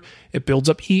cure, it builds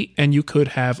up heat, and you could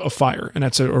have a fire. And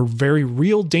that's a very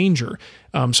real danger.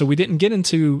 So we didn't get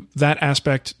into that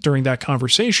aspect during that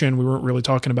conversation. We weren't really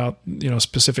talking about,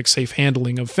 specific safe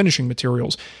handling of finishing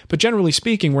materials. But generally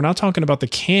speaking, we're not talking about the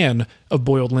can of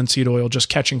boiled linseed oil just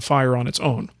catching fire on its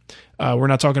own. We're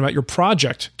not talking about your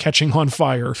project catching on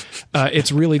fire.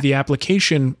 It's really the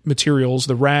application materials,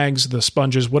 the rags, the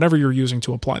sponges, whatever you're using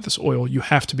to apply this oil. You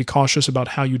have to be cautious about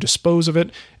how you dispose of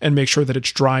it and make sure that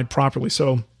it's dried properly.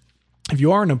 So If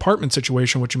you are in an apartment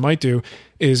situation, what you might do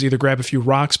is either grab a few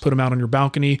rocks, put them out on your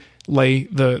balcony, lay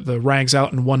the rags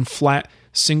out in one flat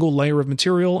single layer of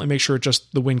material, and make sure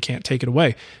the wind can't take it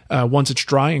away. Once it's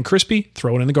dry and crispy,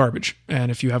 throw it in the garbage.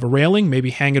 And if you have a railing,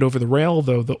 maybe hang it over the rail,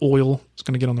 though the oil is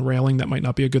going to get on the railing. That might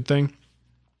not be a good thing.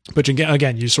 But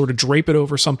again, you sort of drape it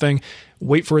over something,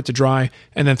 wait for it to dry,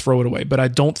 and then throw it away. But I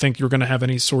don't think you're going to have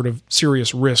any sort of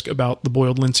serious risk about the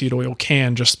boiled linseed oil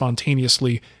can just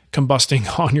spontaneously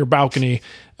combusting on your balcony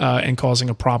and causing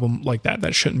a problem like that.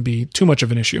 That shouldn't be too much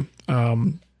of an issue.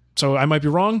 So I might be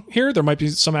wrong here. There might be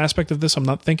some aspect of this I'm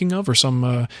not thinking of, or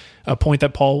some a point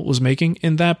that Paul was making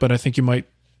in that. But I think you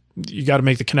got to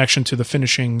make the connection to the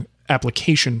finishing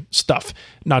application stuff,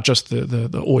 not just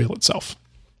the oil itself.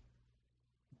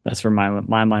 That's where my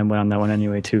mind went on that one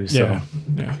anyway too. So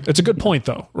yeah. It's a good point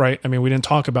though, right? I mean, we didn't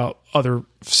talk about other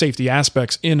safety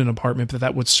aspects in an apartment, but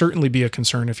that would certainly be a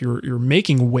concern. If you're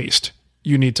making waste,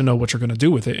 you need to know what you're going to do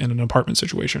with it in an apartment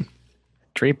situation.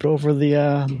 Drape it over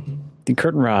the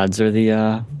curtain rods or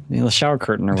the shower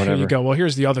curtain or whatever. There you go. Well,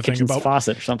 here's the other thing about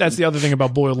faucet or something. That's the other thing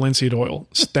about boiled linseed oil.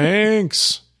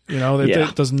 Stinks.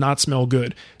 It does not smell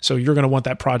good. So you're going to want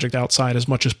that project outside as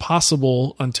much as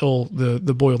possible until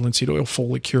the boiled linseed oil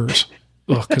fully cures.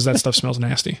 Ugh, because that stuff smells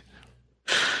nasty.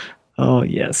 Oh,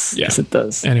 yes. Yeah. Yes, it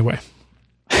does. Anyway.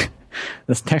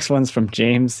 This next one's from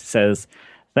James. It says,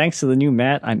 thanks to the new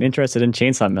mat, I'm interested in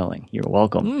chainsaw milling. You're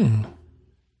welcome.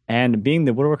 And being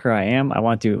the woodworker I am, I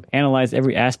want to analyze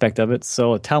every aspect of it.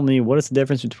 So tell me, what is the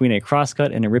difference between a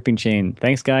crosscut and a ripping chain?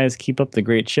 Thanks, guys. Keep up the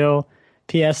great show.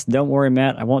 P.S. Don't worry,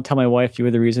 Matt. I won't tell my wife you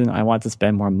were the reason I want to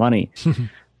spend more money.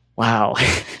 Wow.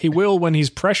 He will when he's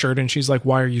pressured, and she's like,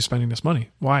 why are you spending this money?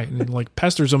 Why? And like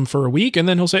pesters him for a week, and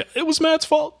then he'll say, it was Matt's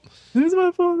fault. It was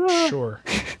my fault. No. Sure.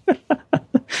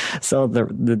 So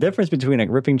the difference between a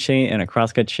ripping chain and a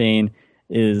crosscut chain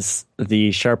is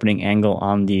the sharpening angle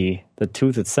on the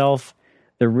tooth itself.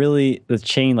 The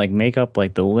chain makeup,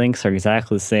 like the links are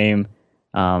exactly the same.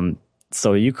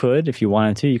 So you could, if you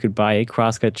wanted to, you could buy a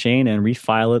crosscut chain and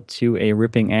refile it to a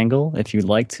ripping angle if you'd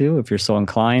like to, if you're so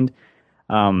inclined.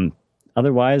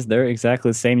 Otherwise, they're exactly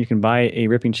the same. You can buy a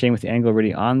ripping chain with the angle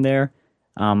already on there.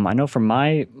 I know for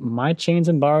my chains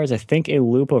and bars, I think a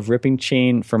loop of ripping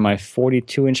chain for my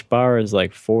 42-inch bar is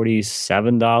like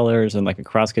 $47, and like a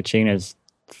crosscut chain is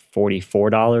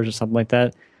 $44 or something like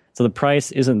that. So the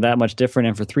price isn't that much different.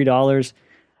 And for $3,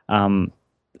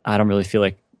 I don't really feel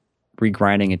like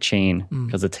regrinding a chain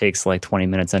because it takes like 20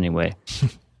 minutes anyway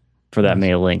for that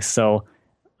many links. So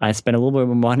I spend a little bit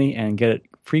more money and get it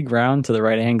pre-ground to the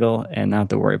right angle and not have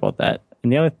to worry about that.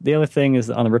 And the other thing is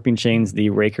on the ripping chains,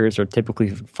 the rakers are typically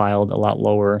filed a lot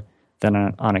lower than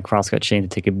on a crosscut chain to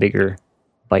take a bigger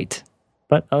bite.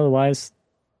 But otherwise,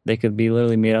 they could be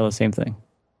literally made out of the same thing.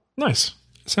 Nice.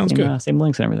 Sounds good. Same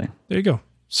links and everything. There you go.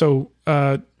 So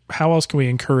how else can we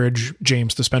encourage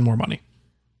James to spend more money?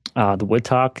 The Wood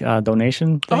Talk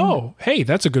donation thing. Oh, hey,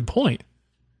 that's a good point.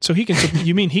 So he can.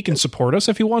 You mean he can support us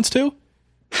if he wants to?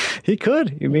 He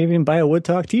could. You may even buy a Wood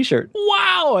Talk T-shirt.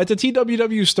 Wow, at the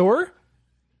TWW store?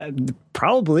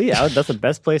 Probably. That's the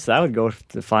best place I would go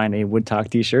to find a Wood Talk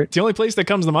T-shirt. It's the only place that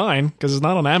comes to mind because it's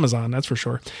not on Amazon, that's for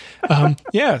sure.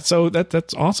 Yeah, so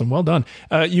that's awesome. Well done.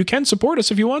 You can support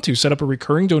us if you want to. Set up a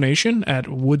recurring donation at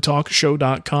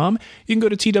woodtalkshow.com. You can go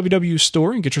to TWW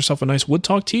store and get yourself a nice Wood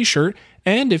Talk T-shirt.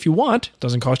 And if you want, it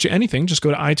doesn't cost you anything, just go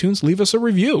to iTunes, leave us a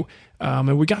review.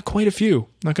 And we got quite a few.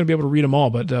 Not going to be able to read them all,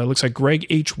 but it looks like Greg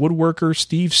H. Woodworker,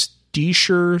 Steve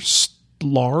Steesher,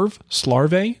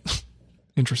 Slarve.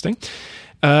 Interesting.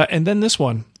 And then this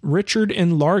one, Richard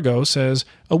in Largo says,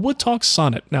 a Wood Talk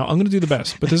sonnet. Now, I'm going to do the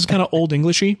best, but this is kind of old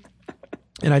Englishy,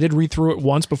 and I did read through it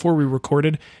once before we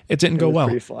recorded. It didn't go well.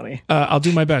 Pretty funny. I'll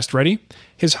do my best. Ready?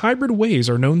 His hybrid ways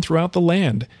are known throughout the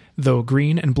land. Though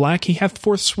green and black he hath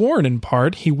forsworn in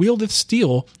part, he wieldeth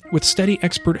steel with steady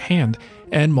expert hand,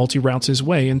 and multi-routes his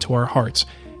way into our hearts.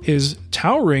 His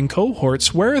towering cohort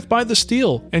sweareth by the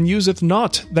steel, and useth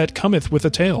naught that cometh with a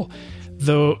tail.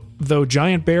 Though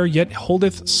giant bear yet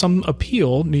holdeth some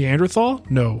appeal, Neanderthal?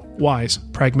 No, wise,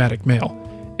 pragmatic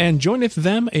male. And joineth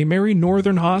them a merry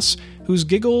northern hoss, whose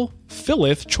giggle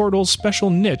filleth chortle's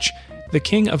special niche, the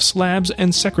king of slabs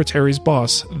and secretary's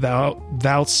boss.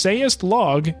 Thou sayest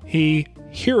log, he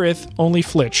heareth only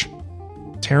flitch.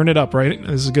 Tearing it up, right?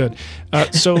 This is good.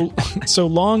 So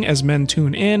long as men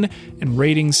tune in and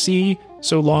ratings see,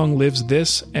 so long lives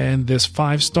this and this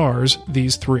 5 stars,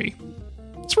 these 3.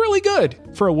 It's really good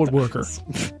for a woodworker.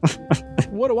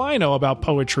 What do I know about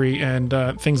poetry and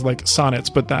things like sonnets?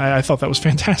 But I thought that was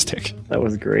fantastic. That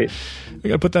was great. We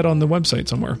got to put that on the website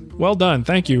somewhere. Well done.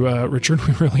 Thank you, Richard.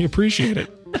 We really appreciate it.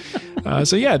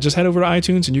 So yeah, just head over to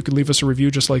iTunes and you can leave us a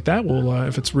review just like that. We'll,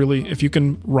 if you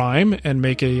can rhyme and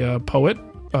make a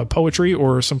poetry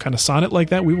or some kind of sonnet like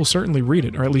that, we will certainly read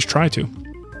it, or at least try to.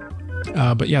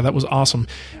 But yeah, that was awesome.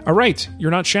 All right,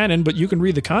 you're not Shannon, but you can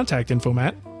read the contact info,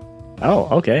 Matt. Oh,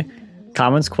 okay.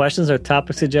 Comments, questions, or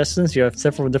topic suggestions, you have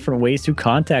several different ways to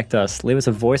contact us. Leave us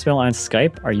a voicemail on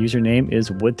Skype. Our username is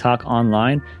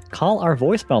WoodTalkOnline. Call our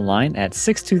voicemail line at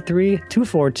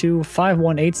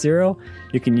 623-242-5180.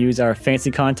 You can use our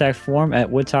fancy contact form at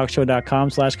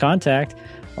woodtalkshow.com/contact,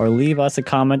 or leave us a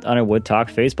comment on our Woodtalk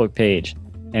Facebook page.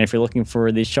 And if you're looking for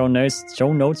the show notes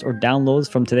or downloads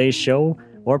from today's show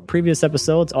or previous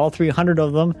episodes, all 300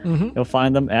 of them, you'll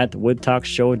find them at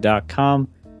woodtalkshow.com.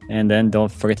 And then don't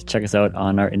forget to check us out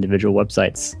on our individual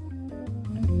websites.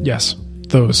 Yes,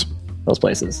 those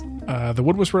places.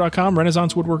 TheWoodWhisperer.com,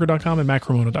 RenaissanceWoodworker.com, and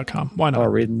MacRamona.com. Why not? Oh,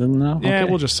 reading them now? Yeah, Okay.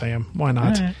 we'll just say them. Why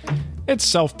not? Right. It's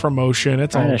self-promotion.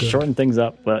 It's all Trying good. to shorten things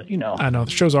up, but I know,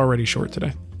 the show's already short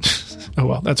today. Oh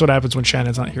well, that's what happens when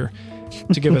Shannon's not here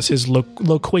to give us his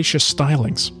loquacious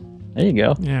stylings. There you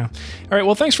go. Yeah. All right,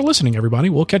 well, thanks for listening, everybody.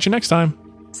 We'll catch you next time.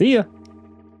 See ya.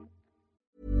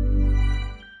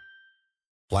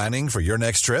 Planning for your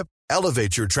next trip?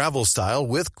 Elevate your travel style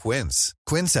with Quince.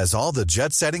 Quince has all the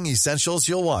jet-setting essentials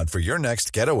you'll want for your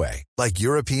next getaway, like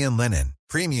European linen,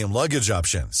 premium luggage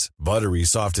options, buttery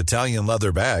soft Italian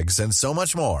leather bags, and so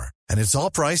much more. And it's all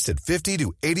priced at 50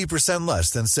 to 80%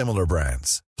 less than similar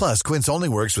brands. Plus, Quince only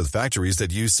works with factories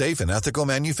that use safe and ethical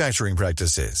manufacturing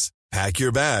practices. Pack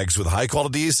your bags with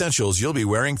high-quality essentials you'll be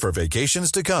wearing for vacations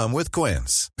to come with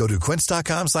Quince. Go to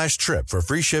quince.com/trip for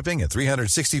free shipping and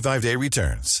 365-day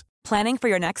returns. Planning for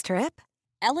your next trip?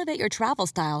 Elevate your travel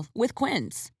style with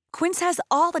Quince. Quince has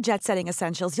all the jet-setting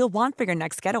essentials you'll want for your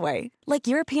next getaway, like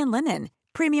European linen,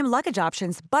 premium luggage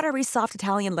options, buttery soft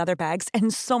Italian leather bags,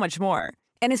 and so much more.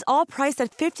 And is all priced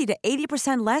at 50 to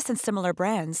 80% less than similar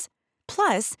brands.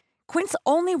 Plus, Quince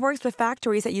only works with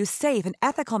factories that use safe and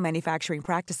ethical manufacturing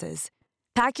practices.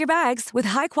 Pack your bags with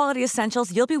high-quality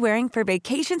essentials you'll be wearing for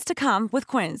vacations to come with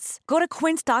Quince. Go to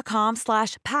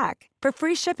quince.com/pack for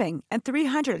free shipping and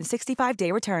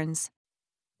 365-day returns.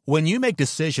 When you make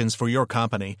decisions for your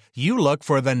company, you look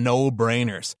for the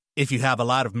no-brainers. If you have a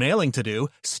lot of mailing to do,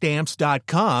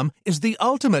 Stamps.com is the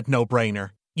ultimate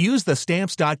no-brainer. Use the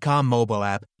Stamps.com mobile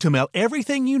app to mail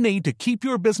everything you need to keep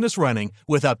your business running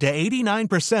with up to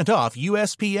 89% off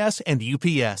USPS and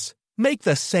UPS. Make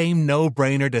the same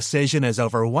no-brainer decision as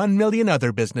over 1 million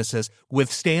other businesses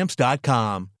with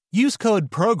Stamps.com. Use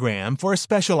code PROGRAM for a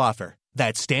special offer.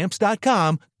 That's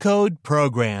Stamps.com, code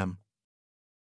PROGRAM.